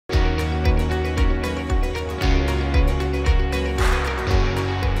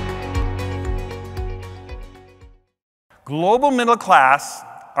Global middle class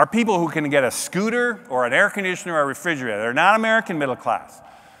are people who can get a scooter or an air conditioner or a refrigerator. They're not American middle class.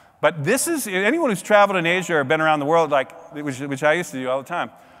 But this is, anyone who's traveled in Asia or been around the world, like, which I used to do all the time,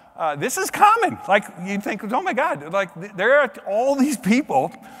 this is common. Like, you think, oh my God, like, there are all these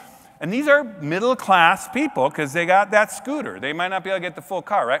people, and these are middle class people because they got that scooter. They might not be able to get the full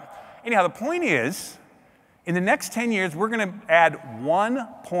car, right? Anyhow, the point is, in the next 10 years, we're going to add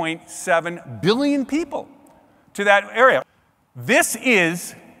 1.7 billion people to that area. This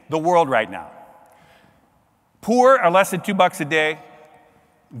is the world right now. Poor are less than $2 a day.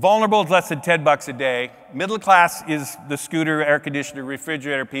 Vulnerable is less than $10 a day. Middle class is the scooter, air conditioner,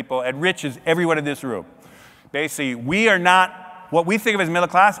 refrigerator people, and rich is everyone in this room. Basically, we are not, what we think of as middle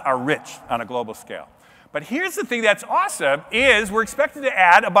class are rich on a global scale. But here's the thing that's awesome is we're expected to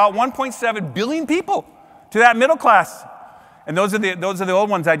add about 1.7 billion people to that middle class. And those are the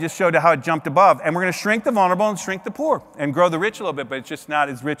old ones I just showed you how it jumped above. And we're going to shrink the vulnerable and shrink the poor and grow the rich a little bit, but it's just not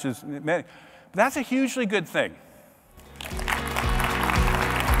as rich as many. But that's a hugely good thing.